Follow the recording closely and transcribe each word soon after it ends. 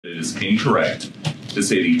It is incorrect to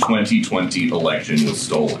say the 2020 election was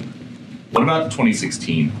stolen. What about the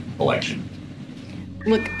 2016 election?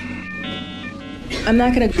 Look, I'm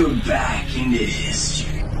not going to go back into history.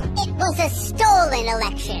 It was a stolen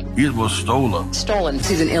election. It was stolen. Stolen.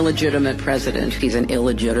 He's an illegitimate president. He's an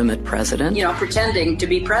illegitimate president. You know, pretending to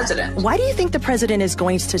be president. Why do you think the president is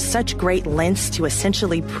going to such great lengths to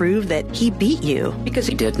essentially prove that he beat you? Because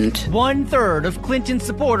he didn't. 1/3 of Clinton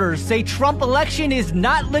supporters say Trump election is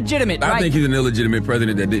not legitimate. I think he's an illegitimate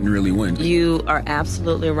president that didn't really win. You are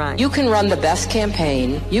absolutely right. You can run the best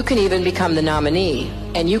campaign. You can even become the nominee.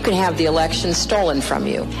 And you can have the election stolen from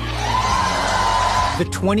you. The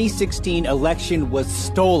 2016 election was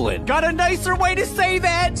stolen. Got a nicer way to say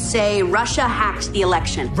that? Say Russia hacked the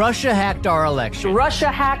election. Russia hacked our election. Russia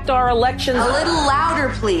hacked our elections. A little louder,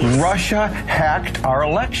 please. Russia hacked our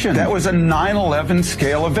election. That was a 9/11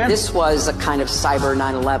 scale event. This was a kind of cyber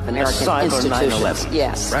 9/11. American institutions.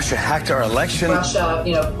 Yes. Russia hacked our election. Russia,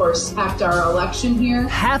 of course, hacked our election here.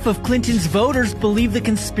 Half of Clinton's voters believe the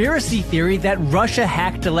conspiracy theory that Russia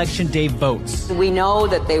hacked Election Day votes. We know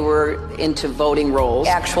that they were into voting rolls.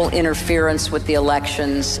 Actual interference with the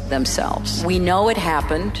elections themselves. We know it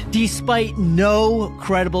happened. Despite no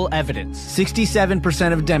credible evidence,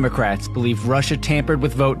 67% of Democrats believe Russia tampered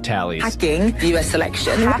with vote tallies. Hacking the U.S.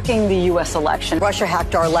 election. Hacking the U.S. election. Russia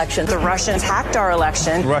hacked our election. The Russians hacked our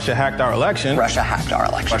election. Russia hacked our election. Russia hacked our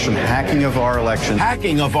election. Russian hacking of our election.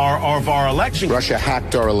 Hacking of our election. Russia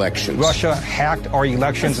hacked our elections. Russia hacked our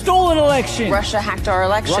elections. A stolen election. Russia hacked our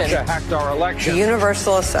election. Russia hacked our election. The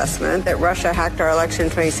universal assessment that Russia hacked our election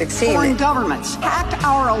in 2016. Foreign governments hacked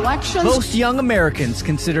our elections. Most young Americans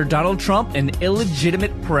consider Donald Trump an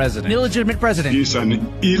illegitimate president. An illegitimate president. He's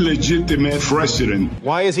an illegitimate president.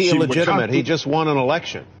 Why is he illegitimate? He just won an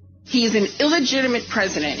election. He's an illegitimate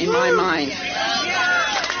president in my mind.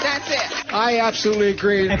 That's it. I absolutely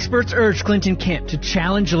agree. Experts urge Clinton camp to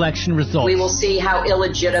challenge election results. We will see how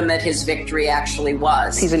illegitimate his victory actually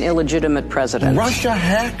was. He's an illegitimate president. Russia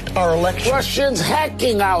hacked our election. Russians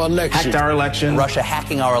hacking our election. Hacked our election. Russia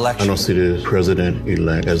hacking our election. I don't see the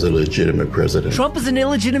president-elect as a legitimate president. Trump is an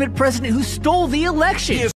illegitimate president who stole the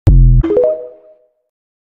election. He